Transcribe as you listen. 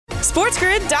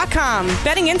SportsGrid.com.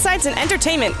 Betting insights and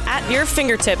entertainment at your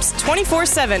fingertips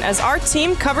 24/7 as our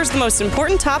team covers the most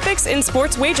important topics in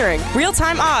sports wagering.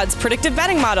 Real-time odds, predictive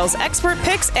betting models, expert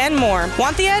picks, and more.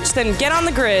 Want the edge? Then get on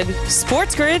the grid.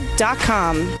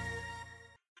 SportsGrid.com.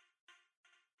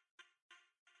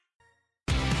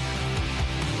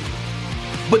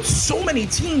 But so many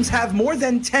teams have more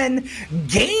than 10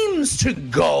 games to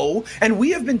go, and we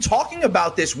have been talking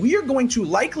about this. We are going to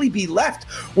likely be left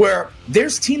where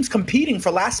there's teams competing for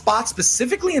last spot,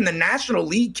 specifically in the National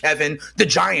League, Kevin. The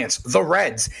Giants, the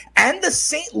Reds, and the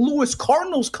St. Louis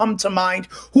Cardinals come to mind,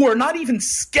 who are not even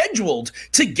scheduled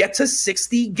to get to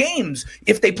 60 games.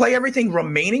 If they play everything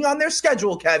remaining on their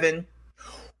schedule, Kevin,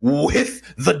 with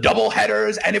the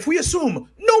doubleheaders, and if we assume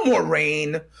no more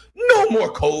rain, no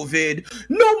more COVID,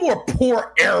 no more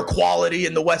poor air quality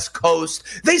in the West Coast,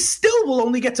 they still will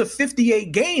only get to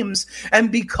 58 games.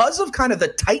 And because of kind of the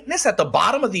tightness at the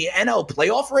bottom of the NL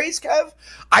playoff race, Kev,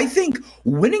 I think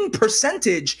winning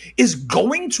percentage is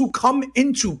going to come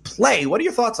into play. What are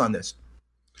your thoughts on this?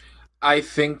 I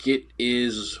think it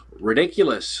is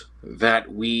ridiculous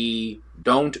that we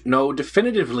don't know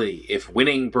definitively if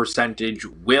winning percentage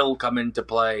will come into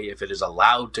play, if it is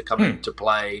allowed to come into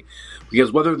play.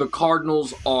 Because whether the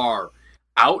Cardinals are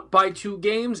out by 2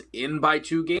 games, in by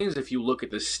 2 games, if you look at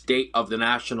the state of the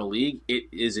National League, it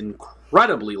is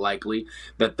incredibly likely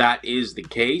that that is the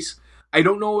case. I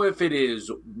don't know if it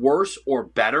is worse or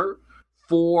better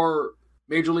for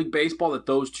Major League Baseball that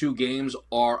those 2 games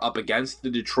are up against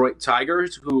the Detroit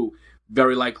Tigers, who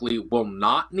very likely will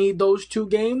not need those 2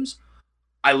 games.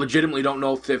 I legitimately don't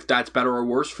know if that's better or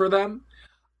worse for them.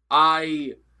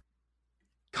 I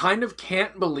kind of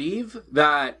can't believe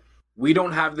that we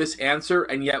don't have this answer,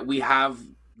 and yet we have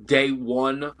day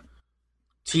one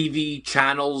TV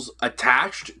channels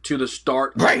attached to the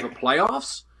start of the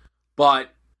playoffs.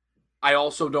 But I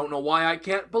also don't know why I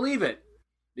can't believe it.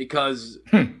 Because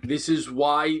this is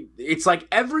why it's like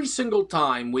every single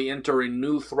time we enter a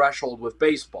new threshold with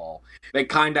baseball, they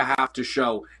kind of have to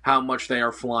show how much they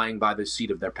are flying by the seat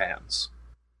of their pants.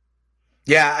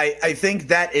 Yeah, I think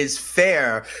that is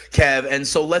fair, Kev. And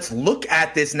so let's look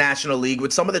at this National League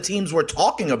with some of the teams we're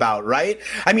talking about, right?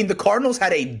 I mean, the Cardinals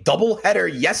had a doubleheader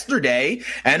yesterday,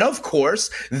 and of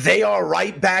course, they are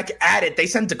right back at it. They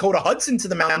sent Dakota Hudson to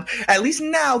the mound. At least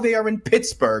now they are in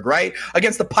Pittsburgh, right?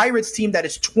 Against the Pirates team that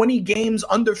is 20 games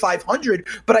under 500.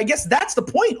 But I guess that's the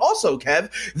point also, Kev.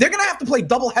 They're going to have to play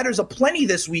doubleheaders aplenty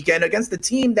this weekend against the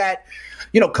team that,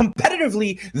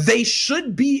 competitively, they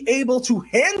should be able to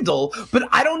handle. But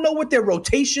I don't know what their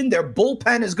rotation, their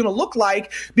bullpen is going to look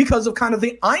like because of kind of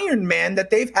the Iron Man that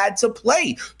they've had to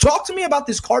play. Talk to me about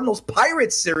this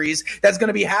Cardinals-Pirates series that's going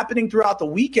to be happening throughout the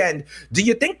weekend. Do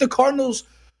you think the Cardinals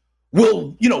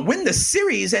will, win the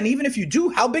series? And even if you do,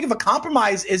 how big of a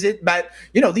compromise is it that,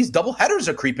 these doubleheaders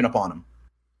are creeping up on them?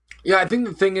 Yeah, I think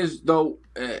the thing is, though,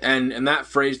 and that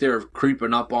phrase there of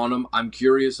creeping up on them, I'm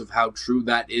curious of how true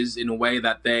that is in a way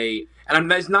that they,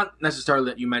 and it's not necessarily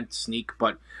that you meant sneak,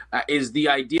 but is the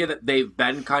idea that they've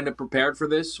been kind of prepared for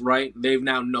this, right? They've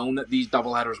now known that these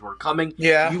doubleheaders were coming.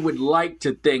 Yeah. You would like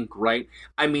to think, right?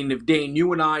 I mean, if Dane,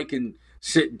 you and I can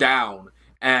sit down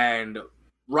and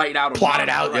write out a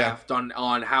draft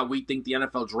on how we think the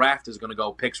NFL draft is going to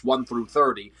go, picks 1 through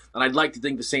 30, and I'd like to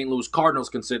think the St. Louis Cardinals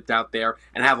can sit out there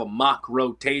and have a mock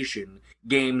rotation,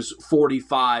 games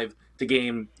 45 to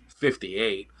game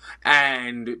 58,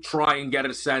 and try and get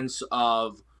a sense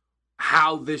of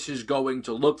how this is going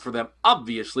to look for them.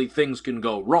 Obviously, things can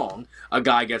go wrong. A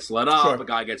guy gets let up, a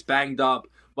guy gets banged up,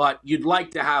 but you'd like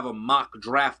to have a mock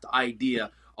draft idea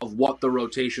of what the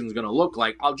rotation is going to look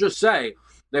like. I'll just say,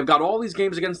 they've got all these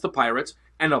games against the Pirates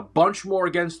and a bunch more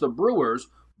against the Brewers.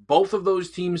 Both of those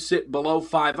teams sit below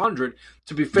 500.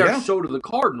 To be fair, so do the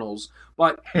Cardinals.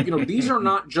 But, these are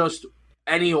not just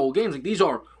any old games. Like, these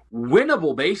are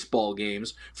winnable baseball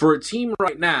games for a team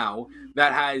right now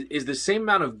that is the same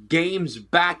amount of games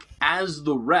back as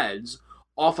the Reds,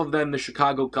 off of them the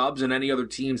Chicago Cubs and any other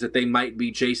teams that they might be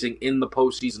chasing in the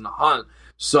postseason hunt.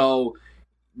 So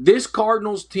this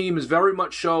Cardinals team is very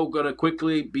much so going to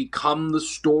quickly become the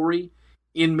story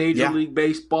in Major League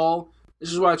Baseball.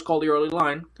 This is why it's called the early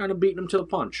line, kind of beating them to the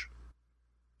punch.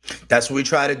 That's what we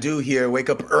try to do here. Wake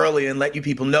up early and let you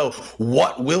people know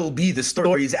what will be the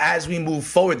stories as we move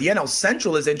forward. The NL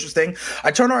Central is interesting. I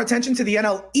turn our attention to the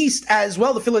NL East as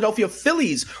well. The Philadelphia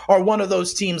Phillies are one of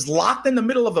those teams locked in the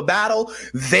middle of a battle.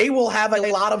 They will have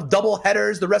a lot of double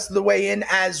headers the rest of the way in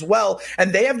as well.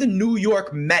 And they have the New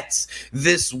York Mets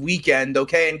this weekend,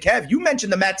 okay? And Kev, you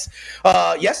mentioned the Mets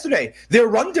yesterday. Their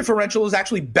run differential is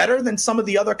actually better than some of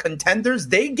the other contenders.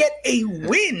 They get a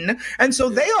win, and so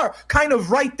they are kind of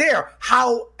right right there.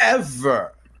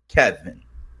 However, Kevin,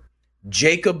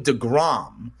 Jacob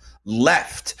deGrom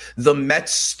left the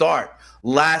Mets start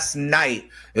last night.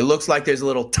 It looks like there's a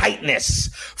little tightness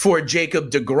for Jacob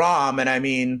deGrom. And I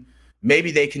mean,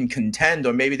 maybe they can contend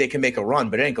or maybe they can make a run,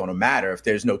 but it ain't going to matter if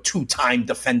there's no two-time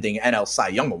defending NL Cy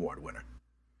Young Award winner.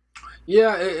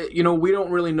 Yeah, we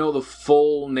don't really know the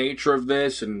full nature of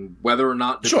this and whether or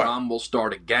not deGrom will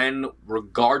start again.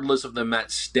 Regardless of the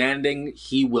Mets standing,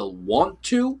 he will want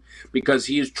to because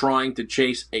he is trying to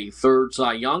chase a third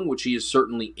Cy Young, which he is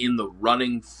certainly in the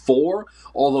running for,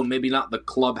 although maybe not the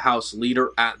clubhouse leader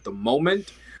at the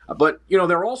moment. But,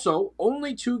 they're also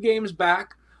only 2 games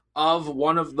back of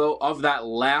of that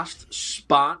last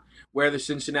spot where the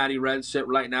Cincinnati Reds sit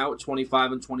right now at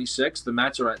 25 and 26. The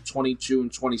Mets are at 22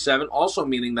 and 27, also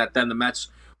meaning that then the Mets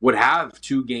would have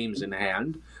 2 games in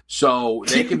hand. So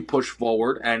they can push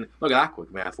forward. And look at that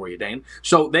quick math for you, Dane.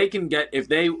 So they can get, if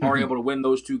they are able to win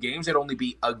those 2 games, they'd only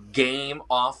be a game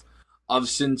off of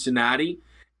Cincinnati.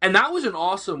 And that was an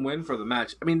awesome win for the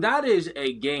Mets. I mean, that is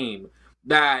a game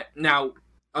that now,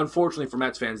 unfortunately for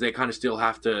Mets fans, they kind of still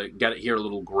have to get it here a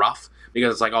little gruff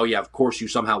because it's like, oh yeah, of course you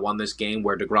somehow won this game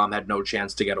where deGrom had no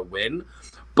chance to get a win.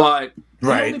 But he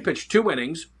only pitched 2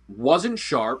 innings, wasn't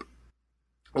sharp,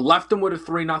 left them with a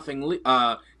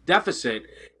 3-0 deficit,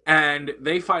 and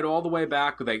they fight all the way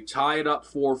back. They tie it up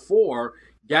 4-4,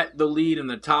 get the lead in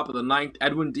the top of the 9th.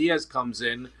 Edwin Diaz comes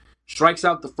in, strikes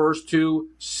out the first 2,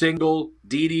 single,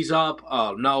 Didi's up,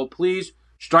 oh no, please,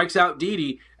 strikes out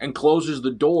Didi and closes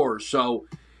the door. So,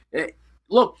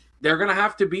 look, they're going to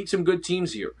have to beat some good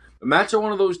teams here. The Mets are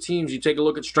one of those teams, you take a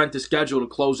look at strength of schedule to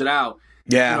close it out.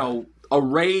 Yeah. A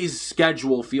Rays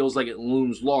schedule feels like it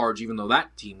looms large, even though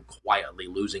that team quietly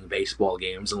losing baseball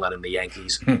games and letting the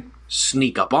Yankees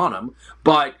sneak up on them.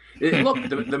 But, look,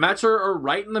 the Mets are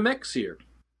right in the mix here.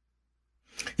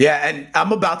 Yeah, and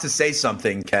I'm about to say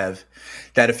something, Kev,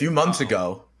 that a few months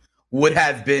ago would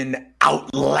have been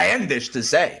outlandish to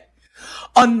say.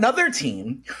 Another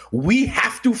team we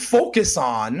have to focus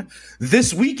on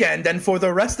this weekend and for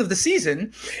the rest of the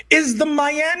season is the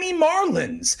Miami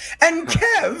Marlins. And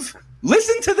Kev,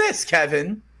 listen to this,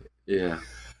 Kevin. Yeah.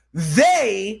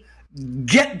 They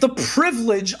get the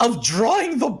privilege of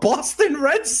drawing the Boston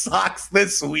Red Sox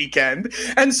this weekend.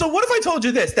 And so what if I told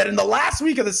you this, that in the last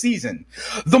week of the season,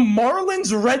 the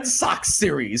Marlins-Red Sox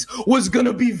series was going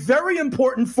to be very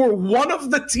important for one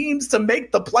of the teams to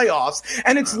make the playoffs.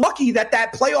 And it's lucky that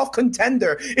that playoff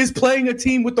contender is playing a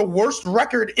team with the worst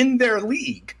record in their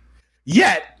league.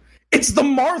 Yet, it's the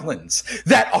Marlins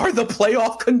that are the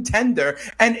playoff contender,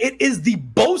 and it is the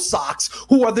Bo Sox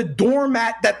who are the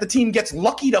doormat that the team gets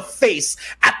lucky to face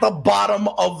at the bottom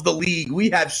of the league. We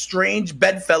have strange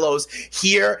bedfellows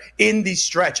here in the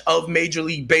stretch of Major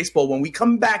League Baseball. When we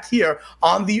come back here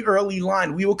on the early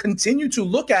line, we will continue to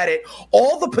look at it,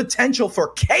 all the potential for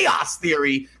chaos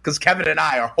theory, because Kevin and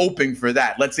I are hoping for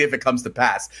that. Let's see if it comes to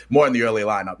pass. More in the early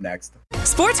line up next.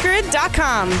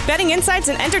 SportsGrid.com. Betting insights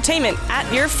and entertainment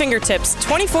at your fingertips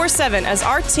 24/7 as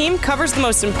our team covers the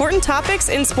most important topics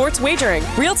in sports wagering.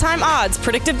 Real-time odds,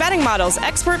 predictive betting models,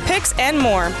 expert picks, and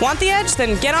more. Want the edge?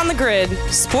 Then get on the grid.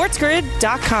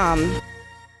 SportsGrid.com.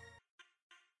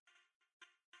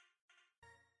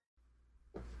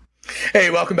 Hey,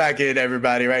 welcome back in,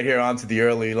 everybody, right here onto the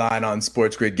early line on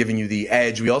Sports Grid, giving you the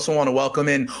edge. We also want to welcome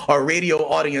in our radio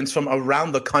audience from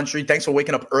around the country. Thanks for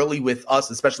waking up early with us,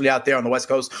 especially out there on the West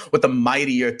Coast with the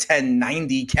mightier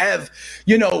 1090. Kev,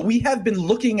 we have been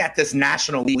looking at this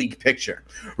National League picture,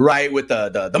 right, with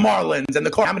the Marlins and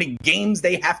the Cardinals, how many games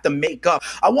they have to make up.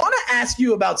 I want to ask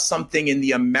you about something in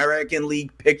the American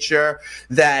League picture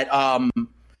that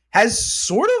has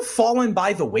sort of fallen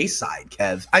by the wayside,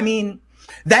 Kev. I mean,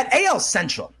 that AL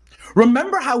Central,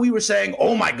 remember how we were saying,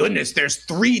 oh my goodness, there's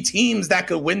 3 teams that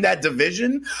could win that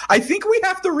division? I think we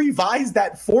have to revise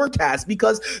that forecast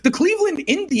because the Cleveland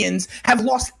Indians have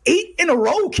lost 8 in a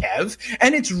row, Kev,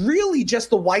 and it's really just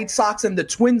the White Sox and the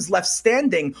Twins left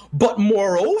standing. But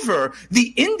moreover,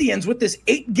 the Indians with this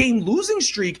 8-game losing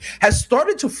streak has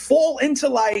started to fall into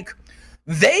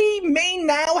they may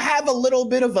now have a little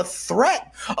bit of a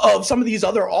threat of some of these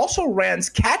other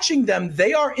also-rans catching them.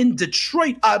 They are in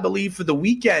Detroit, I believe, for the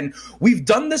weekend. We've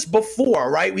done this before,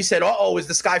 right? We said, is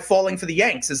the sky falling for the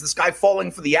Yanks? Is the sky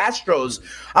falling for the Astros?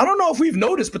 I don't know if we've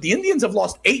noticed, but the Indians have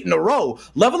lost 8 in a row.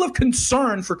 Level of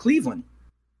concern for Cleveland.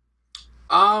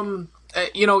 Again,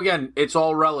 it's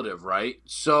all relative, right?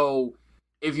 So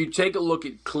if you take a look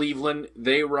at Cleveland,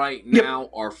 they right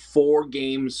now are 4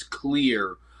 games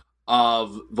clear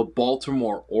of the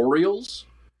Baltimore Orioles,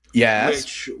 yes,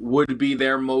 which would be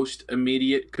their most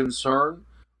immediate concern.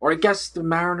 Or I guess the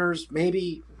Mariners,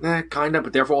 maybe, kind of,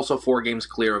 but they're also 4 games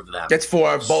clear of them. That's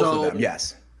for both of them,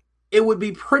 yes. It would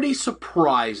be pretty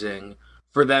surprising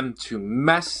for them to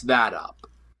mess that up.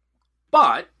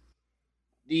 But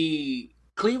the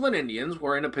Cleveland Indians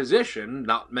were in a position,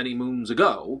 not many moons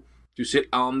ago, to sit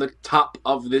on the top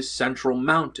of this central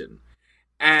mountain.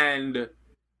 And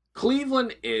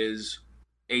Cleveland is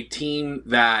a team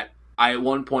that I at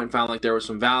one point found like there was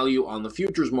some value on the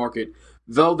futures market,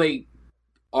 though they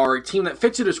are a team that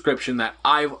fits a description that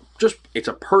it's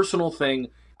a personal thing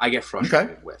I get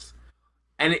frustrated with.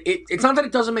 And it's not that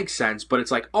it doesn't make sense, but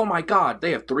it's like, oh my God,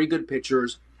 they have 3 good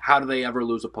pitchers. How do they ever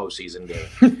lose a postseason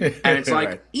game? And it's like,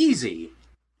 right. Easy.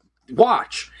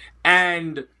 Watch.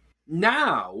 And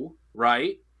now,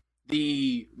 right,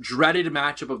 the dreaded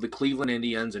matchup of the Cleveland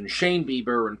Indians and Shane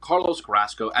Bieber and Carlos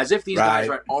Carrasco, as if these guys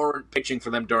aren't pitching for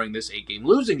them during this 8-game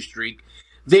losing streak,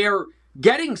 they're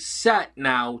getting set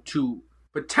now to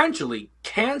potentially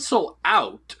cancel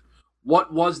out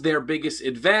what was their biggest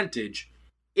advantage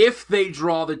if they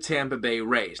draw the Tampa Bay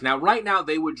Rays. Now, right now,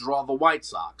 they would draw the White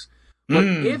Sox. But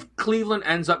if Cleveland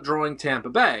ends up drawing Tampa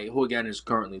Bay, who again is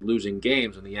currently losing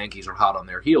games and the Yankees are hot on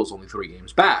their heels, only 3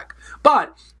 games back.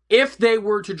 But if they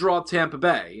were to draw Tampa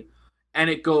Bay and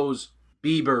it goes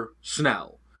Bieber,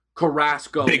 Snell,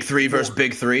 Carrasco, Big 3 versus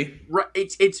Big 3. Right,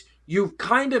 it's you've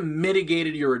kind of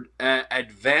mitigated your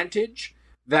advantage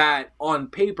that on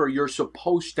paper you're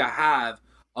supposed to have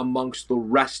amongst the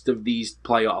rest of these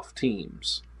playoff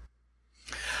teams.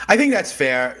 I think that's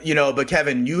fair, but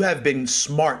Kevin, you have been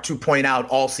smart to point out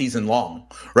all season long,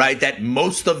 right, that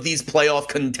most of these playoff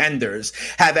contenders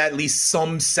have at least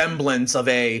some semblance of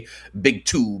a Big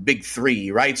 2, Big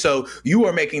 3, right? So you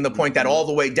are making the point that all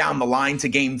the way down the line to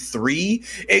game 3,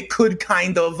 it could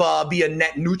kind of be a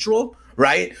net neutral,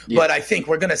 right? Yeah. But I think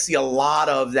we're going to see a lot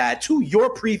of that, to your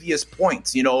previous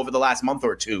points, over the last month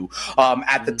or two,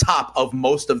 at the top of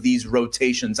most of these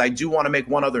rotations. I do want to make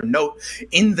one other note.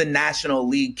 In the National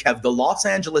League, Kev, the Los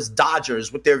Angeles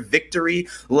Dodgers, with their victory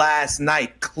last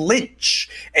night, clinch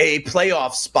a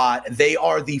playoff spot. They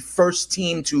are the first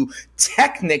team to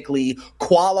technically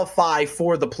qualify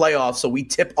for the playoffs, so we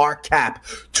tip our cap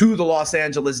to the Los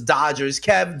Angeles Dodgers.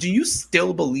 Kev, do you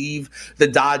still believe the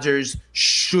Dodgers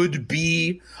should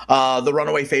be the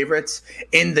runaway favorites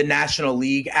in the National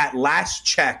League? At last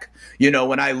check,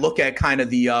 when I look at kind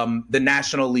of the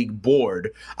National League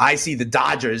board, I see the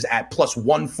Dodgers at plus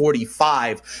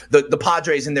 145. The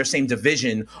Padres in their same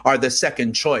division are the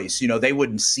second choice. They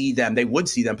would see them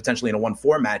potentially in a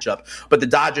 1-4 matchup, but the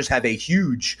Dodgers have a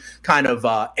huge kind of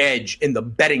edge in the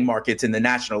betting markets in the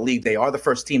National League. They are the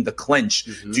first team to clinch.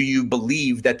 Mm-hmm. Do you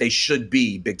believe that they should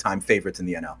be big-time favorites in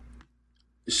the NL?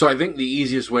 So I think the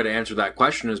easiest way to answer that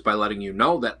question is by letting you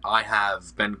know that I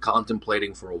have been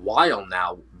contemplating for a while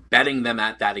now betting them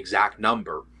at that exact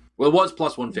number. Well, it was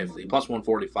plus 150, plus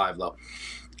 145, though.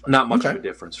 Not much of a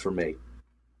difference for me.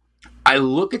 I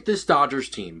look at this Dodgers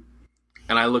team,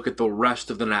 and I look at the rest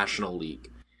of the National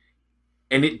League,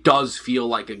 and it does feel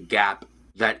like a gap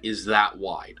that is that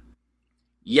wide.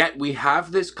 Yet we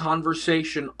have this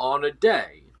conversation on a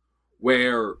day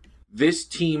where this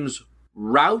team's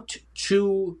route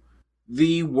to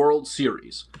the World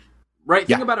Series, right?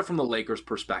 Yeah. Think about it from the Lakers'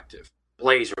 perspective.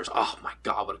 Blazers, oh my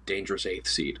God, what a dangerous 8th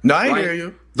seed. No, I hear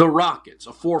you. The Rockets,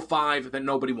 a 4-5 that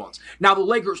nobody wants. Now, the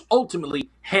Lakers ultimately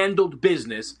handled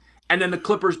business, and then the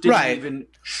Clippers didn't even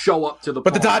show up to the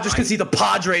But the Dodgers can see the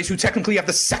Padres, who technically have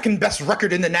the second best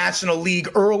record in the National League,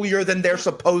 earlier than they're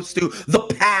supposed to. The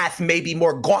path may be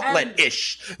more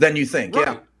gauntlet-ish than you think. Right.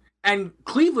 Yeah. And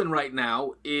Cleveland right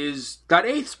now is that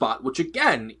 8th spot, which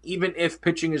again, even if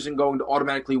pitching isn't going to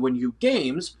automatically win you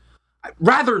games, I'd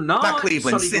rather not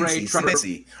Cleveland,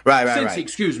 Cincy. Right.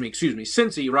 Excuse me.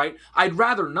 Cincy, right? I'd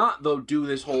rather not, though, do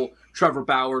this whole Trevor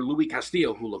Bauer, Luis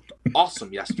Castillo, who looked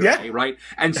awesome yesterday, right?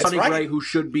 And Sonny Gray, who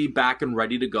should be back and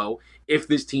ready to go if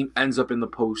this team ends up in the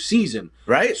postseason.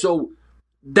 Right. So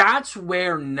that's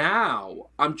where now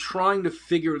I'm trying to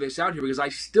figure this out here, because I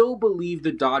still believe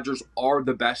the Dodgers are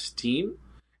the best team.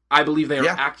 I believe they are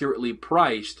accurately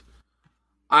priced.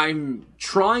 I'm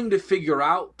trying to figure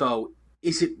out, though,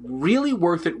 is it really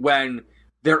worth it when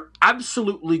they're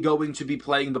absolutely going to be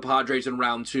playing the Padres in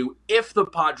round 2 if the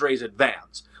Padres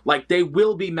advance? Like, they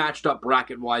will be matched up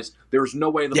bracket-wise. There's no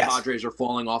way the Padres are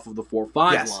falling off of the 4-5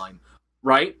 line,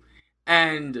 right?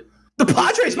 And the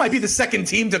Padres might be the second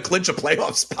team to clinch a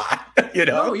playoff spot,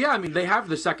 Oh, yeah, I mean, they have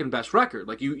the second best record.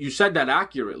 Like, you said that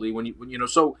accurately when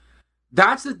so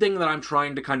that's the thing that I'm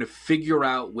trying to kind of figure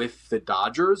out with the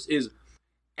Dodgers is,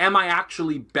 am I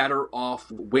actually better off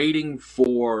waiting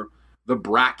for the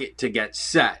bracket to get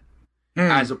set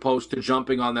as opposed to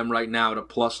jumping on them right now at a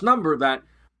plus number that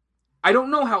I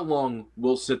don't know how long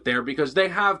we'll sit there because they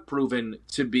have proven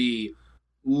to be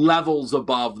levels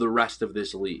above the rest of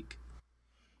this league.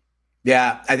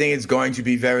 Yeah, I think it's going to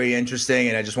be very interesting.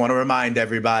 And I just want to remind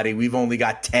everybody, we've only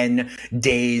got 10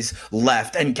 days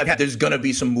left. And there's going to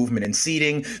be some movement in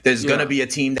seeding. There's going to be a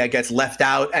team that gets left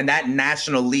out. And that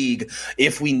National League,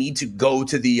 if we need to go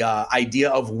to the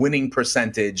idea of winning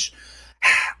percentage,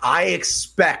 I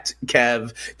expect,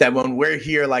 Kev, that when we're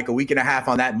here like a week and a half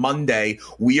on that Monday,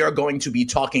 we are going to be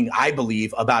talking, I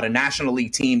believe, about a National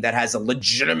League team that has a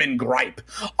legitimate gripe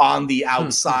on the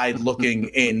outside looking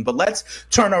in. But let's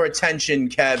turn our attention,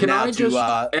 Kev, Can now I just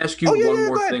ask you one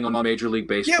more thing on Major League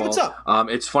Baseball? Yeah, what's up?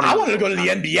 It's funny. I wanted to go to the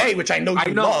NBA, which I know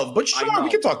you love, but sure,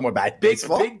 we can talk more about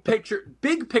baseball. Big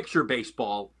picture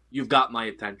baseball, you've got my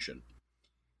attention.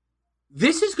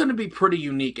 This is going to be pretty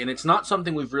unique, and it's not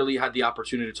something we've really had the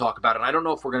opportunity to talk about, and I don't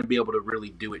know if we're going to be able to really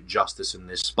do it justice in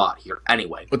this spot here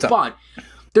anyway. What's up? But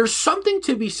there's something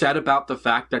to be said about the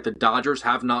fact that the Dodgers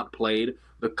have not played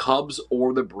the Cubs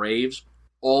or the Braves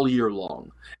all year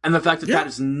long, and the fact that that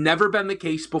has never been the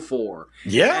case before.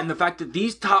 Yeah. And the fact that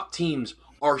these top teams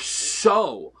are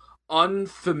so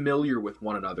unfamiliar with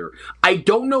one another. I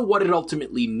don't know what it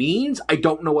ultimately means. I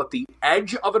don't know what the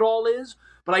edge of it all is.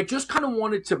 But I just kind of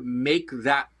wanted to make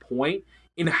that point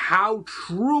in how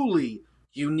truly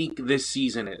unique this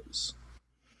season is.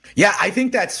 Yeah, I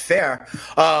think that's fair.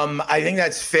 And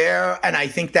I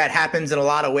think that happens in a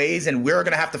lot of ways, and we're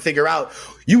going to have to figure out,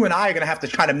 you and I are going to have to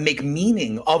try to make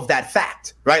meaning of that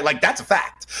fact, right? Like, that's a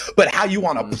fact. But how you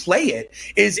want to play it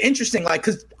is interesting, like,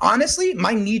 because honestly,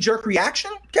 my knee-jerk reaction,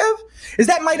 Kev, is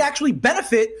that might actually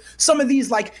benefit some of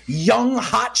these, like, young,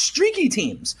 hot, streaky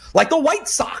teams, like the White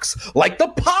Sox, like the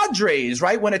Padres,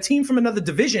 right? When a team from another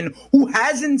division who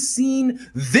hasn't seen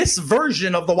this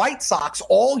version of the White Sox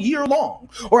all year long,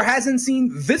 or hasn't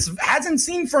seen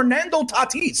Fernando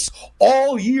Tatis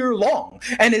all year long,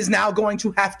 and is now going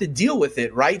to have to deal with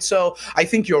it, right? So I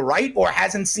think you're right, or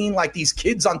hasn't seen like these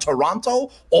kids on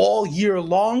Toronto all year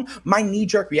long. My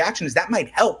knee-jerk reaction is that might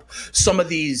help some of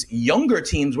these younger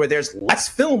teams where there's less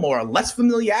film or less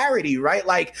familiarity, right?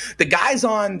 Like the guys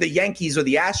on the Yankees or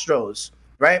the Astros,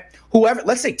 right? Whoever,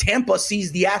 let's say Tampa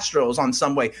sees the Astros on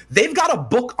some way. They've got a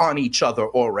book on each other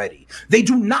already. They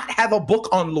do not have a book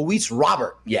on Luis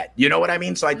Robert yet. You know what I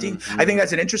mean? So I think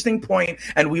that's an interesting point,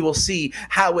 and we will see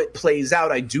how it plays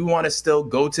out. I do want to still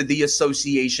go to the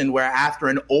association where after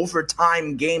an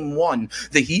overtime game one,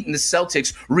 the Heat and the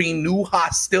Celtics renew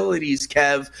hostilities,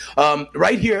 Kev.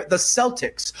 Right here, the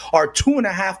Celtics are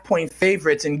 2.5-point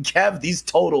favorites, and Kev, these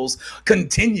totals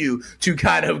continue to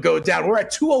kind of go down. We're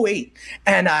at 208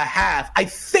 and a half. I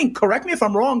think, correct me if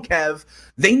I'm wrong, Kev,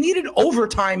 they needed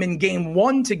overtime in game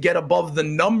one to get above the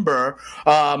number,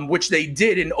 which they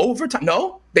did in overtime.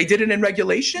 No, they did it in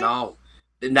regulation? No,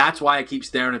 and that's why I keep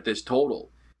staring at this total.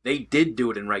 They did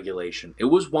do it in regulation. It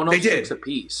was 106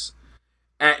 apiece.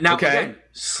 Now, again,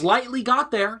 slightly got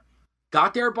there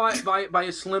by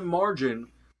a slim margin,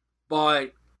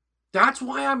 but that's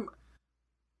why I'm...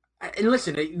 And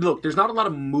listen, look, there's not a lot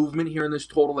of movement here in this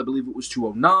total. I believe it was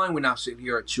 209. We're now sitting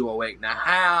here at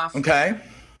 208.5. Okay.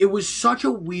 It was such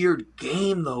a weird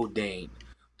game, though, Dane,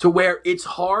 to where it's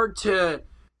hard to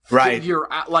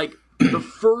figure out, like, the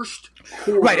first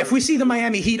quarter. Right. If we see the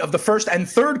Miami Heat of the first and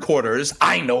third quarters,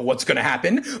 I know what's going to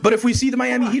happen. But if we see the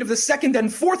Miami Heat of the second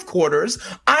and fourth quarters,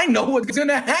 I know what's going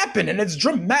to happen, and it's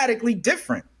dramatically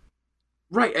different.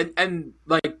 Right, and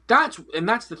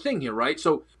that's the thing here, right?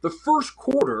 So the first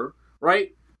quarter,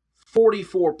 right,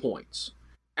 44 points.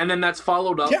 And then that's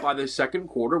followed up by the second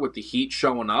quarter with the Heat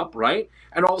showing up, right?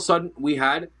 And all of a sudden we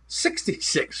had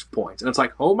 66 points. And it's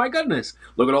like, oh my goodness,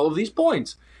 look at all of these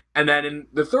points. And then in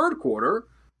the third quarter,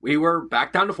 we were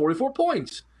back down to 44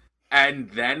 points. And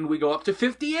then we go up to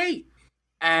 58.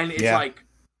 And it's like,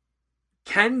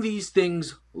 can these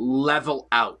things level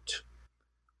out?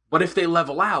 But if they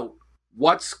level out,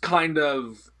 what's kind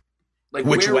of like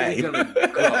which where way? Are we gonna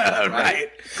go, right?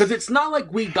 Because it's not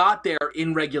like we got there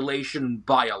in regulation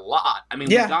by a lot. I mean,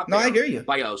 we got there I hear you.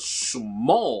 by a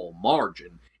small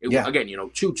margin. Again,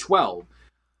 212.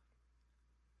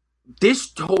 This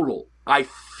total, I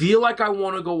feel like I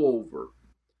want to go over.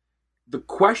 The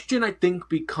question I think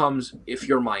becomes, if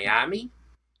you're Miami,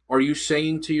 are you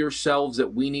saying to yourselves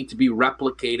that we need to be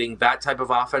replicating that type of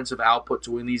offensive output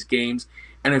to win these games?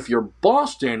 And if you're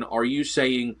Boston, are you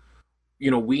saying,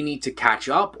 we need to catch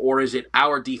up? Or is it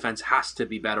our defense has to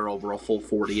be better over a full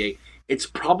 48? It's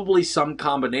probably some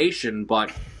combination,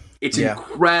 but it's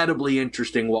incredibly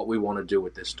interesting what we want to do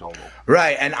with this total.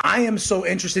 Right, and I am so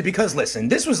interested because, listen,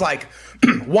 this was like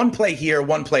one play here,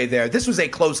 one play there. This was a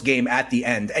close game at the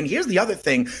end. And here's the other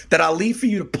thing that I'll leave for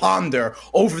you to ponder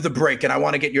over the break, and I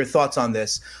want to get your thoughts on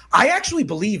this. I actually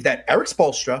believe that Eric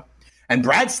Spoelstra and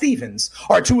Brad Stevens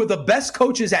are two of the best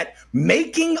coaches at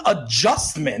making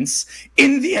adjustments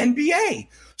in the NBA.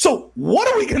 So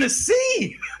what are we going to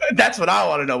see? That's what I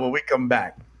want to know when we come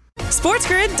back.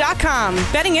 SportsGrid.com.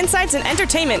 Betting insights and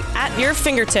entertainment at your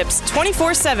fingertips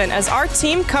 24/7 as our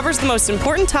team covers the most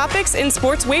important topics in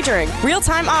sports wagering.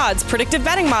 Real-time odds, predictive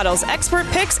betting models, expert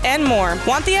picks, and more.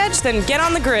 Want the edge? Then get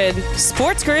on the grid.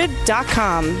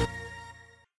 SportsGrid.com.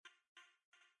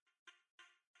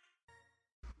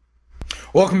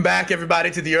 Welcome back, everybody,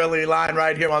 to the early line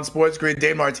right here on Sports Grid.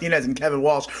 Dave Martinez and Kevin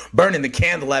Walsh burning the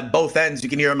candle at both ends. You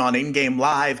can hear them on In-Game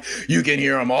Live. You can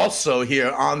hear them also here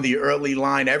on the early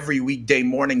line every weekday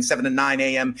morning, 7 to 9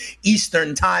 a.m.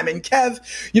 Eastern time. And Kev,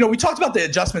 we talked about the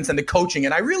adjustments and the coaching,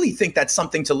 and I really think that's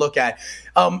something to look at.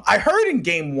 I heard in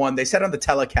game one, they said on the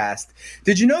telecast,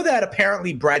 did you know that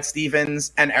apparently Brad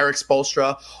Stevens and Eric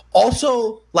Spoelstra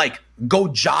also go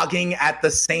jogging at the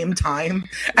same time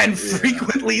and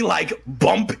frequently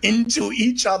bump into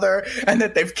each other, and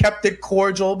that they've kept it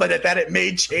cordial, but that it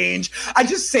may change? I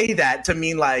just say that to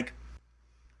mean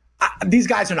these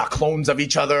guys are not clones of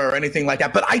each other or anything like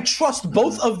that, but I trust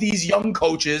both of these young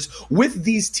coaches with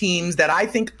these teams that I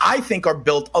think are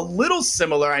built a little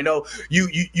similar. I know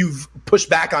you've pushed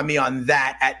back on me on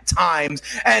that at times,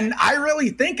 and I really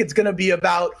think it's going to be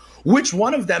about which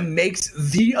one of them makes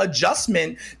the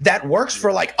adjustment that works for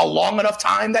a long enough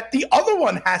time that the other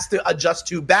one has to adjust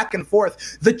to, back and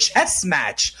forth. The chess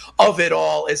match of it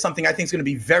all is something I think is going to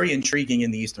be very intriguing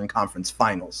in the Eastern Conference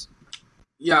Finals.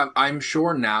 Yeah, I'm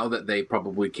sure now that they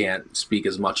probably can't speak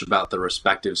as much about the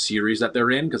respective series that they're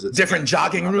in because it's different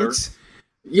jogging routes.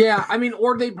 Yeah,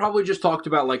 or they probably just talked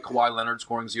about Kawhi Leonard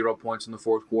scoring 0 points in the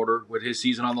fourth quarter with his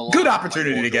season on the line. Good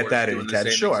opportunity to get that in,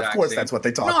 Ted. Sure, of course, that's what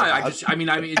they talk about. I mean,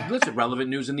 listen, relevant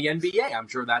news in the NBA. I'm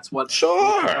sure that's what the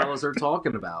fellas are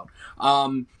talking about.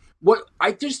 What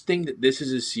I just think that this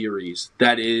is a series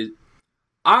that is,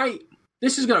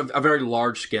 this is going to a very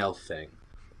large scale thing,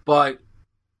 but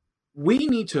we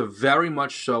need to very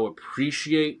much so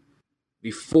appreciate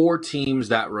the four teams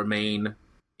that remain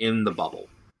in the bubble.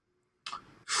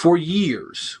 For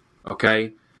years,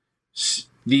 okay,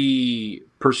 the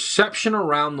perception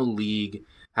around the league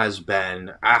has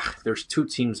been, there's two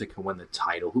teams that can win the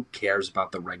title. Who cares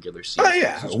about the regular season? Oh,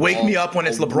 yeah. Wake me up when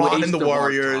it's LeBron and the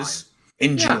Warriors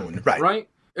in June. Right.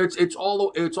 It's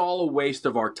all a waste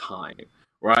of our time,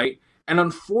 right? And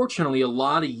unfortunately, a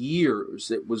lot of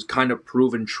years it was kind of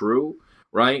proven true,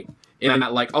 right? In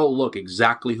that, look,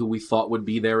 exactly who we thought would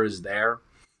be there is there.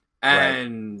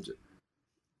 And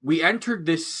we entered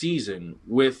this season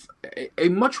with a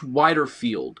much wider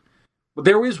field. But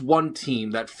there is one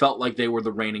team that felt like they were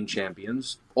the reigning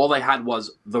champions. All they had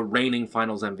was the reigning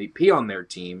Finals MVP on their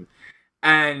team.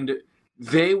 And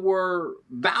they were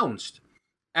bounced.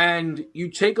 And you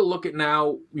take a look at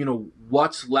now,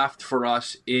 what's left for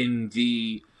us in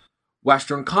the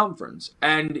Western Conference.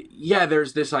 And yeah,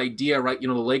 there's this idea, right?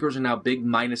 The Lakers are now big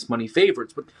minus money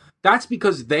favorites, but that's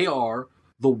because they are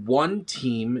the one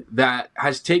team that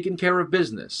has taken care of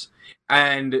business.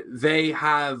 And they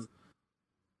have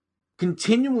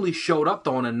continually showed up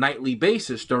on a nightly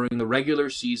basis during the regular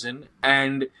season.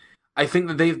 And I think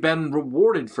that they've been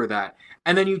rewarded for that.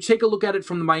 And then you take a look at it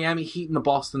from the Miami Heat and the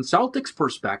Boston Celtics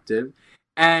perspective,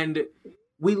 and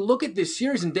we look at this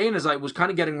series, and Dane, as I was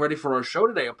kind of getting ready for our show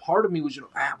today, a part of me was,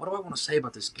 what do I want to say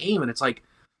about this game? And it's I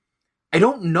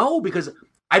don't know, because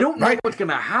I don't know what's going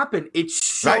to happen. It's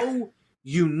so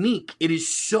unique. It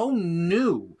is so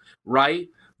new, right?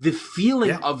 The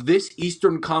feeling of this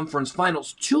Eastern Conference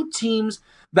Finals. Two teams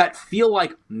that feel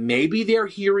like maybe they're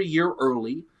here a year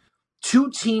early.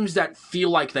 Two teams that feel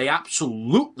like they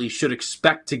absolutely should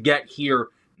expect to get here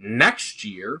next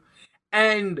year.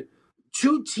 And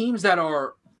two teams that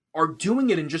are doing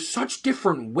it in just such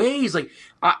different ways.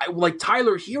 Like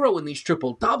Tyler Hero in these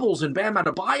triple doubles, and Bam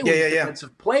Adebayo in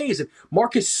defensive plays, and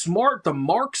Marcus Smart, the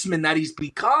marksman that he's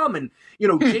become, and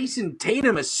Jason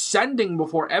Tatum ascending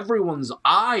before everyone's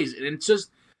eyes. And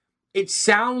it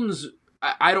sounds,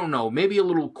 I don't know, maybe a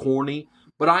little corny,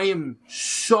 but I am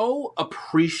so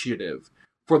appreciative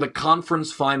for the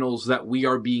conference finals that we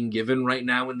are being given right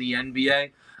now in the NBA.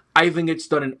 I think it's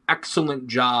done an excellent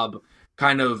job.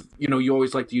 Kind of, you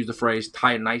always like to use the phrase,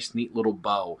 tie a nice, neat little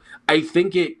bow. I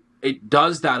think it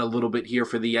does that a little bit here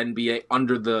for the NBA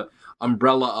under the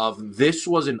umbrella of this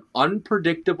was an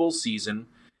unpredictable season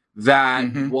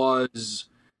that was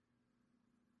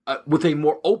with a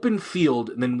more open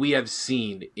field than we have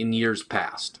seen in years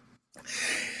past.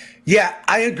 Yeah,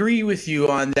 I agree with you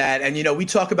on that. And, we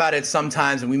talk about it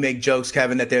sometimes and we make jokes,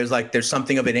 Kevin, that there's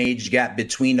something of an age gap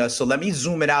between us. So let me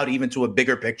zoom it out even to a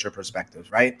bigger picture perspective,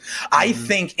 right? I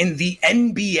think in the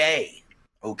NBA,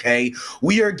 okay,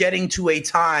 we are getting to a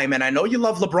time, and I know you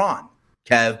love LeBron,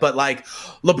 Kev, but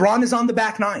LeBron is on the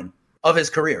back nine of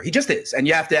his career. He just is. And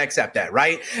you have to accept that,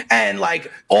 right? And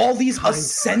all these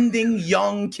ascending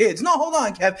young kids. No, hold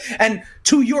on, Kev. And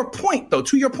to your point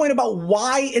about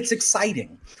why it's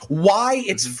exciting, why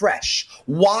it's fresh,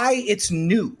 why it's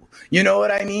new. You know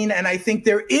what I mean? And I think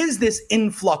there is this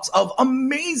influx of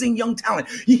amazing young talent.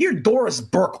 You hear Doris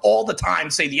Burke all the time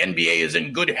say the NBA is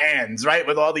in good hands, right?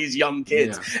 With all these young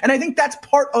kids. Yeah. And I think that's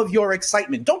part of your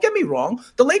excitement. Don't get me wrong.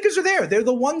 The Lakers are there. They're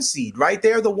the 1 seed, right?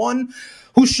 They're the one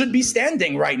who should be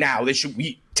standing right now.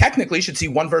 We technically should see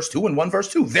 1 versus 2 and 1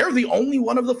 versus 2. They're the only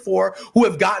one of the 4 who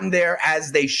have gotten there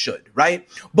as they should, right?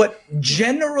 But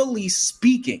generally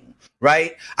speaking,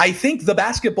 right, I think the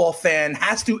basketball fan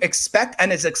has to expect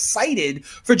and is excited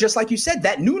for, just like you said,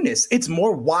 that newness. It's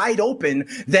more wide open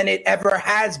than it ever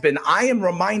has been. I am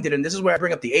reminded, and this is where I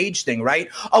bring up the age thing, right,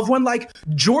 of when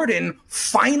Jordan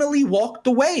finally walked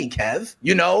away, Kev,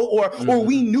 or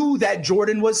we knew that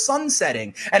Jordan was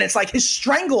sunsetting. And it's his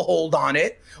stranglehold on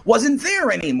it wasn't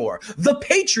there anymore. The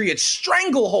Patriots'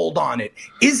 stranglehold on it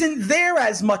isn't there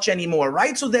as much anymore,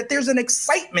 right? So that there's an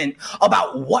excitement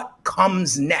about what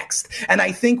comes next. And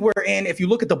I think we're in, if you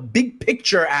look at the big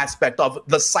picture aspect of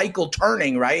the cycle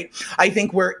turning, right? I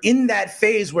think we're in that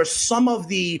phase where some of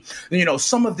the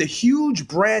huge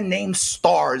brand name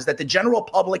stars that the general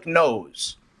public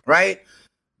knows, right,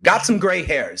 got some gray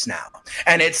hairs now.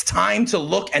 And it's time to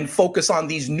look and focus on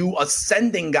these new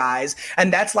ascending guys.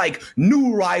 And that's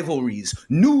new rivalries,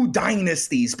 new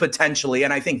dynasties potentially.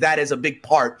 And I think that is a big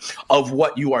part of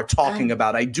what you are talking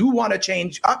about. I do want to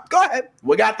change. Go ahead.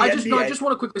 We got the NBA. I just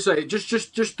want to quickly say,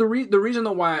 just the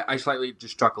reason why I slightly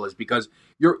just chuckle is because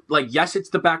you're yes, it's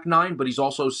the back nine, but he's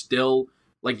also still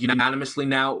unanimously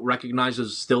now recognized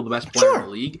as still the best player in the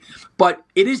league. But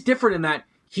it is different in that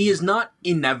he is not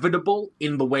inevitable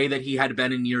in the way that he had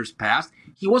been in years past.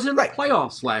 He wasn't in the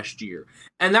playoffs last year.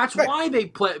 And that's why they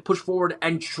pushed forward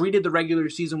and treated the regular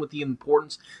season with the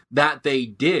importance that they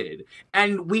did.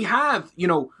 And we have,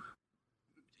 Giannis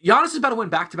is about to win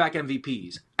back-to-back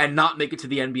MVPs and not make it to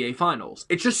the NBA Finals.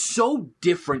 It's just so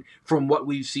different from what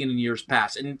we've seen in years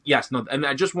past. And and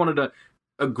I just wanted to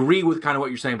agree with kind of what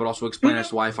you're saying, but also explain as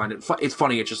to why I find it's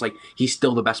funny. It's just he's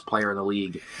still the best player in the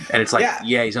league, and it's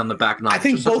he's on the back nine. I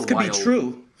think both could be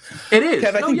true. It is.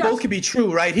 Kev, I think both could be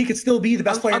true, right? He could still be the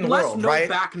best player in the world, right? Unless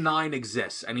no back nine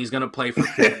exists, and he's going to play for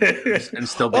 4 years and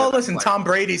still be. Well, listen, Tom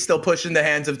Brady's still pushing the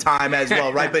hands of time as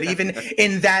well, right? But even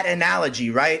in that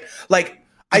analogy, right?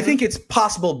 I think it's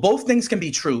possible both things can be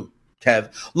true,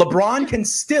 Kev. LeBron can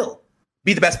still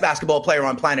be the best basketball player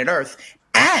on planet Earth,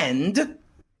 and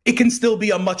it can still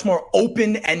be a much more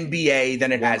open NBA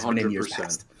than it has been in years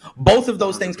past. Both of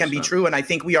those 100%. Things can be true, and I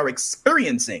think we are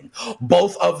experiencing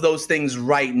both of those things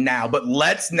right now. But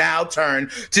let's now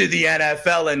turn to the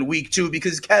NFL in week 2,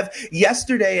 because, Kev,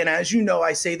 yesterday, and as you know,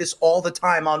 I say this all the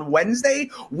time, on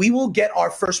Wednesday, we will get our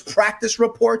first practice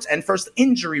reports and first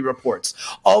injury reports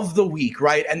of the week,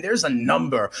 right? And there's a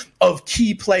number of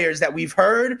key players that we've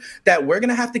heard that we're going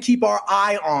to have to keep our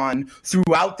eye on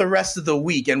throughout the rest of the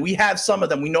week. And we have some of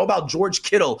them. We know about George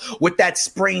Kittle with that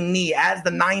sprained knee as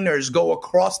the Niners go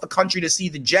across the country to see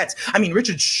the Jets. I mean,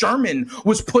 Richard Sherman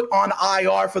was put on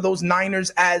IR for those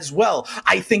Niners as well.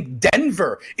 I think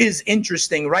Denver is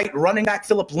interesting, right? Running back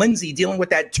Philip Lindsay dealing with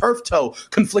that turf toe,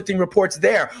 conflicting reports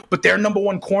there. But their number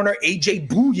 1 corner, AJ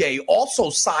Bouye, also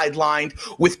sidelined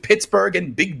with Pittsburgh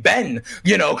and Big Ben,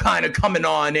 kind of coming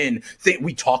on in.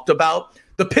 We talked about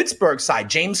the Pittsburgh side,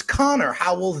 James Conner,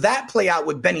 how will that play out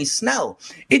with Benny Snell?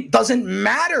 It doesn't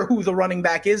matter who the running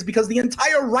back is because the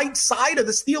entire right side of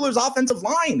the Steelers' offensive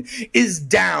line is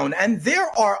down. And there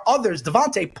are others,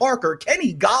 Devontae Parker,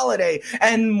 Kenny Golladay,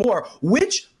 and more.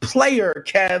 Which player,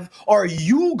 Kev, are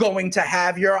you going to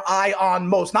have your eye on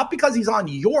most? Not because he's on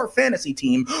your fantasy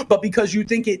team, but because you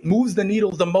think it moves the needle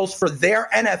the most for their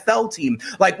NFL team.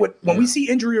 When we see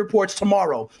injury reports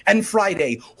tomorrow and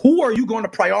Friday, who are you going to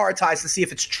prioritize to see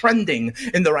if it's trending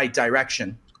in the right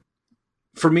direction?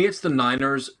 For me, it's the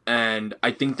Niners, and I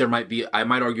think I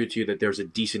might argue to you that there's a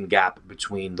decent gap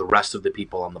between the rest of the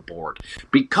people on the board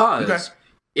because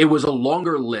it was a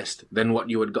longer list than what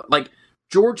you would go.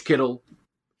 George Kittle,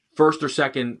 first or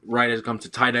second, right, as it comes to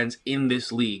tight ends in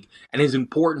this league, and his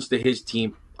importance to his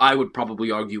team, I would probably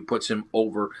argue, puts him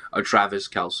over a Travis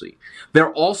Kelce.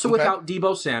 They're also without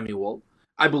Deebo Samuel.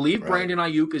 I believe Brandon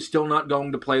Ayuk is still not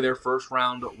going to play their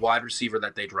first-round wide receiver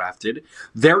that they drafted.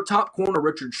 Their top corner,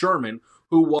 Richard Sherman,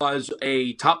 who was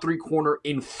a top 3 corner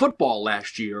in football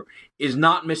last year, is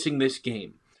not missing this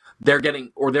game. They're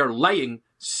laying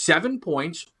 7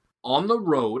 points on the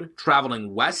road,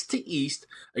 traveling west to east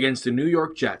against the New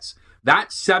York Jets.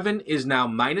 That 7 is now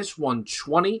minus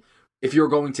 120 if you're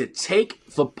going to take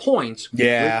the points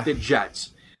with the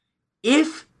Jets.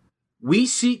 If we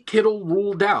see Kittle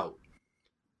ruled out,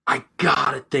 I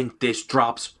gotta think this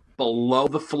drops below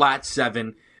the flat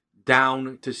 7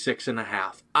 down to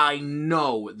 6.5. I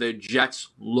know the Jets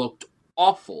looked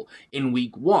awful in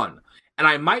week 1, and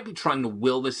I might be trying to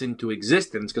will this into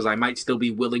existence because I might still be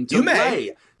willing to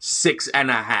lay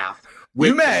 6.5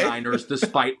 with the Niners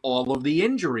despite all of the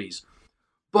injuries.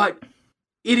 But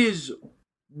it is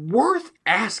worth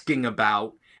asking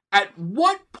about, at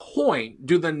what point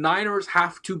do the Niners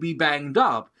have to be banged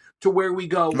up to where we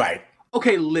go,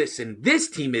 okay, listen, this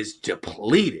team is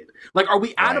depleted. Like, are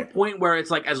we at a point where it's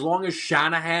like, as long as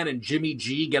Shanahan and Jimmy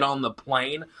G get on the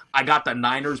plane, I got the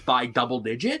Niners by double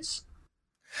digits?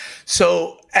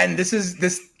 So, and this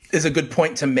is a good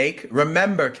point to make.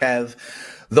 Remember, Kev,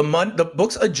 the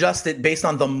books adjust it based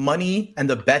on the money and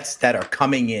the bets that are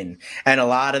coming in. And a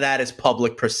lot of that is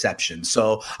public perception.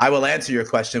 So I will answer your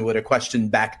question with a question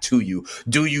back to you.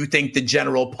 Do you think the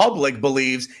general public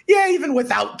believes, even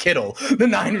without Kittle, the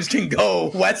Niners can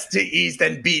go west to east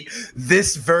and beat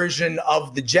this version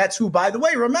of the Jets, who, by the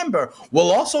way, remember,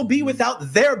 will also be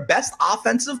without their best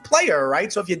offensive player,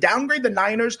 right? So if you downgrade the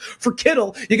Niners for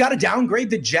Kittle, you got to downgrade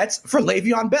the Jets for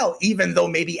Le'Veon Bell, even though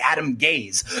maybe Adam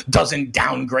Gase doesn't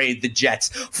downgrade the Jets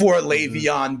for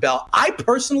Le'Veon Bell. I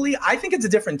think it's a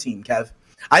different team, Kev.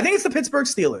 I think it's the Pittsburgh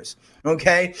Steelers,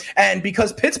 okay? And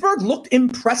because Pittsburgh looked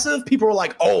impressive, people were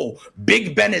like, oh,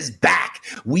 Big Ben is back.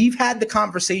 We've had the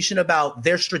conversation about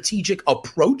their strategic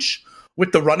approach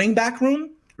with the running back room,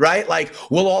 right? Like,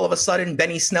 will all of a sudden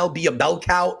Benny Snell be a bell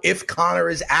cow if Connor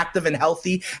is active and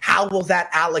healthy? How will that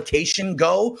allocation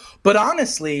go? But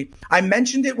honestly, I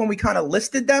mentioned it when we kind of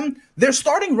listed them. Their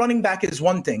starting running back is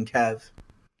one thing, Kev.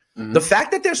 The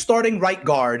fact that they're starting right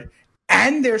guard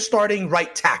and they're starting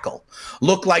right tackle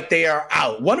look like they are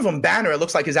out. One of them, Banner, it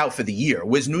looks like is out for the year.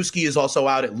 Wisniewski is also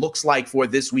out, it looks like, for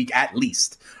this week at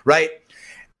least, right?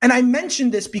 And I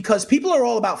mentioned this because people are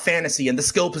all about fantasy and the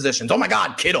skill positions. Oh, my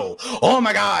God, Kittle. Oh,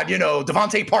 my God,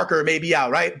 Devontae Parker may be out,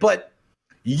 right? But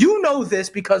you know this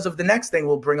because of the next thing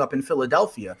we'll bring up in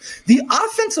Philadelphia. The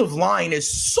offensive line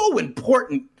is so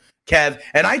important, Kev,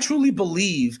 and I truly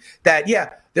believe that,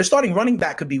 their starting running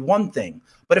back could be one thing,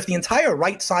 but if the entire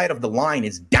right side of the line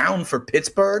is down for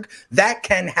Pittsburgh, that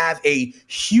can have a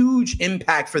huge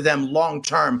impact for them long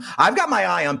term. I've got my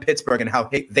eye on Pittsburgh and how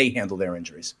they handle their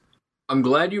injuries. I'm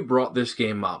glad you brought this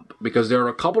game up because there are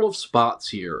a couple of spots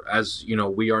here, as you know,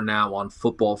 we are now on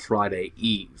Football Friday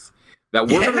Eve, that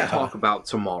we're going to talk about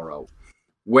tomorrow,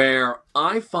 where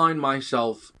I find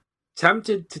myself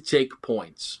tempted to take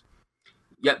points.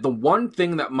 Yet the one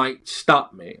thing that might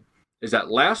stop me is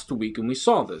that last week, and we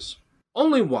saw this,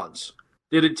 only once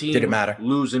did a team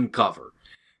lose and cover.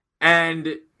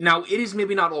 And now it is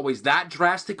maybe not always that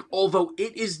drastic, although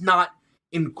it is not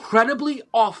incredibly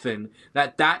often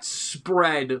that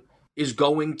spread is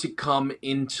going to come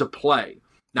into play.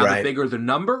 Now, the bigger the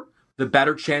number, the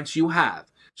better chance you have.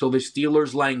 So the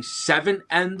Steelers laying 7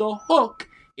 and the hook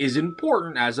is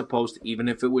important as opposed to even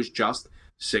if it was just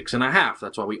 6.5.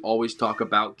 That's why we always talk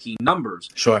about key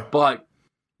numbers. Sure. But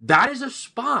that is a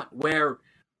spot where,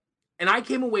 and I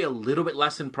came away a little bit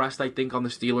less impressed, I think, on the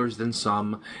Steelers than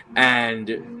some.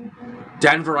 And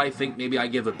Denver, I think maybe I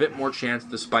give a bit more chance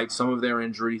despite some of their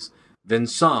injuries than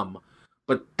some.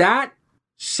 But that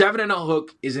 7 and a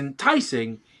hook is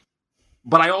enticing,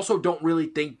 but I also don't really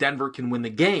think Denver can win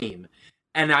the game.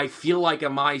 And I feel like,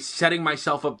 am I setting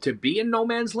myself up to be in no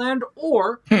man's land?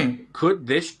 Or could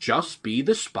this just be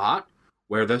the spot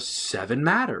where the 7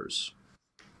 matters?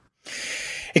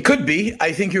 It could be.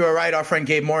 I think you are right. Our friend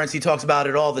Gabe Morris, he talks about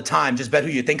it all the time. Just bet who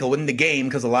you think will win the game,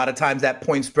 because a lot of times that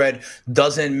point spread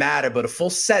doesn't matter. But a full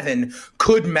 7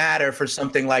 could matter for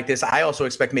something like this. I also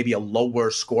expect maybe a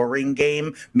lower scoring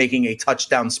game, making a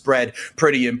touchdown spread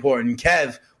pretty important.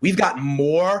 Kev, we've got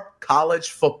more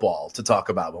college football to talk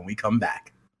about when we come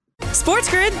back.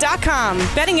 SportsGrid.com.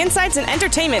 Betting insights and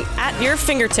entertainment at your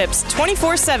fingertips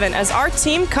 24/7 as our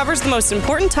team covers the most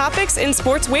important topics in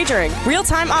sports wagering.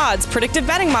 Real-time odds, predictive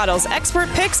betting models, expert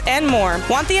picks, and more.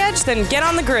 Want the edge? Then get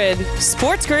on the grid.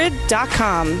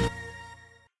 SportsGrid.com.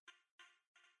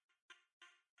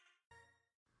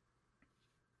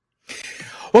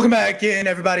 Welcome back in,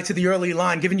 everybody, to the early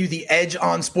line, giving you the edge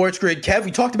on Sports Grid. Kev,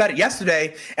 we talked about it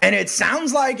yesterday, and it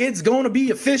sounds like it's going to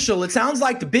be official. It sounds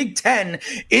like the Big Ten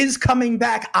is coming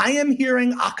back. I am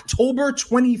hearing October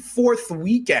 24th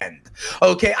weekend.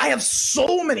 Okay, I have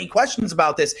so many questions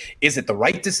about this. Is it the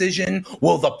right decision?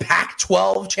 Will the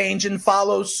Pac-12 change and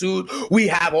follow suit? We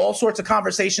have all sorts of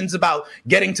conversations about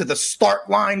getting to the start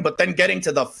line, but then getting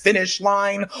to the finish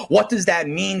line. What does that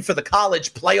mean for the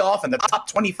college playoff and the top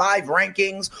 25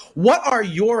 rankings? What are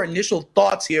your initial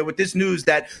thoughts here with this news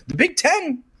that the Big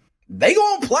Ten, they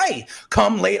gonna play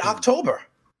come late October?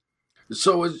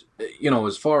 So,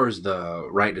 as far as the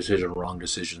right decision, wrong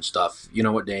decision stuff, you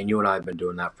know what, Dane, you and I have been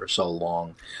doing that for so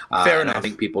long. Fair enough. I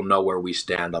think people know where we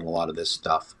stand on a lot of this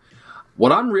stuff.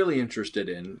 What I'm really interested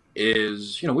in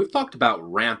is, we've talked about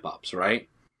ramp-ups, right?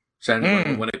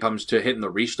 When it comes to hitting the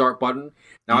restart button.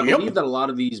 Now, I believe that a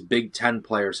lot of these Big Ten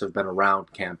players have been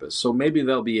around campus, so maybe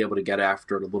they'll be able to get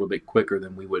after it a little bit quicker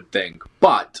than we would think.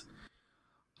 But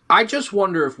I just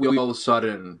wonder if we all of a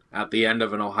sudden, at the end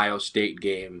of an Ohio State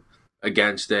game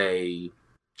against I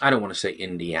don't want to say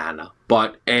Indiana,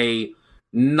 but a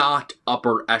not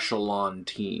upper echelon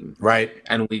team. Right.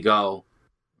 And we go,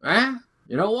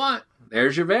 you know what?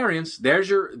 There's your variance. There's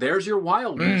your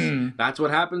wildness. That's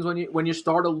what happens when you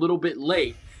start a little bit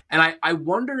late. And I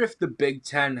wonder if the Big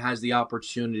Ten has the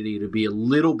opportunity to be a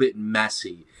little bit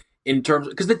messy in terms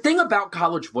of, because the thing about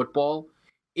college football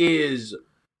is,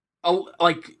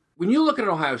 like, when you look at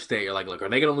Ohio State, you're like, look, are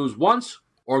they going to lose once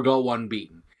or go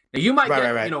unbeaten? Now, you might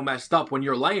get messed up when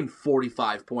you're laying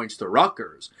 45 points to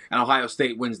Rutgers and Ohio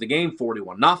State wins the game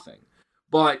 41-0.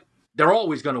 But they're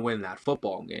always going to win that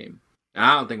football game. And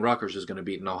I don't think Rutgers is going to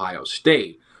beat an Ohio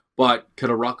State. But could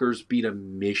a Rutgers beat a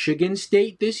Michigan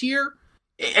State this year?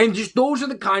 And just those are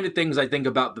the kind of things I think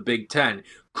about the Big Ten.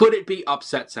 Could it be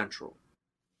upset central?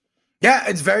 Yeah,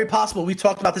 it's very possible. We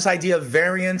talked about this idea of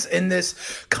variance in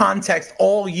this context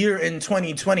all year in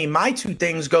 2020. My two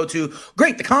things go to,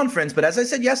 great, the conference, but as I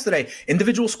said yesterday,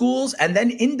 individual schools and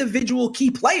then individual key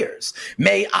players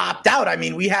may opt out. I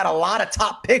mean, we had a lot of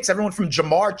top picks, everyone from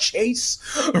Jamar Chase,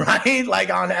 right, like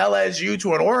on LSU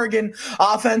to an Oregon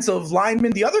offensive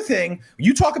lineman. The other thing,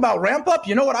 you talk about ramp up,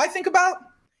 you know what I think about?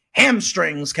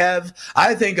 Hamstrings, Kev.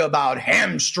 I think about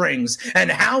hamstrings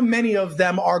and how many of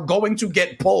them are going to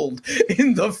get pulled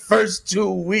in the first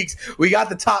 2 weeks. We got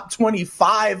the top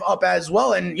 25 up as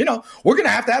well. And, we're going to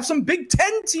have some Big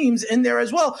Ten teams in there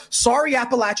as well. Sorry,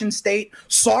 Appalachian State.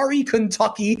 Sorry,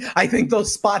 Kentucky. I think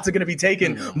those spots are going to be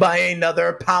taken by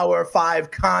another Power 5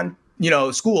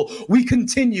 school. We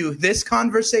continue this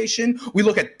conversation. We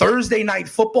look at Thursday night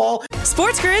football.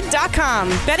 SportsGrid.com.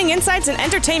 Betting insights and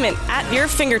entertainment at your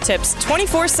fingertips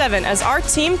 24/7 as our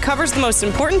team covers the most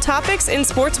important topics in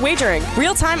sports wagering.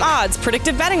 Real-time odds,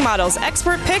 predictive betting models,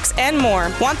 expert picks, and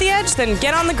more. Want the edge? Then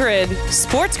get on the grid.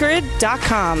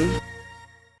 SportsGrid.com.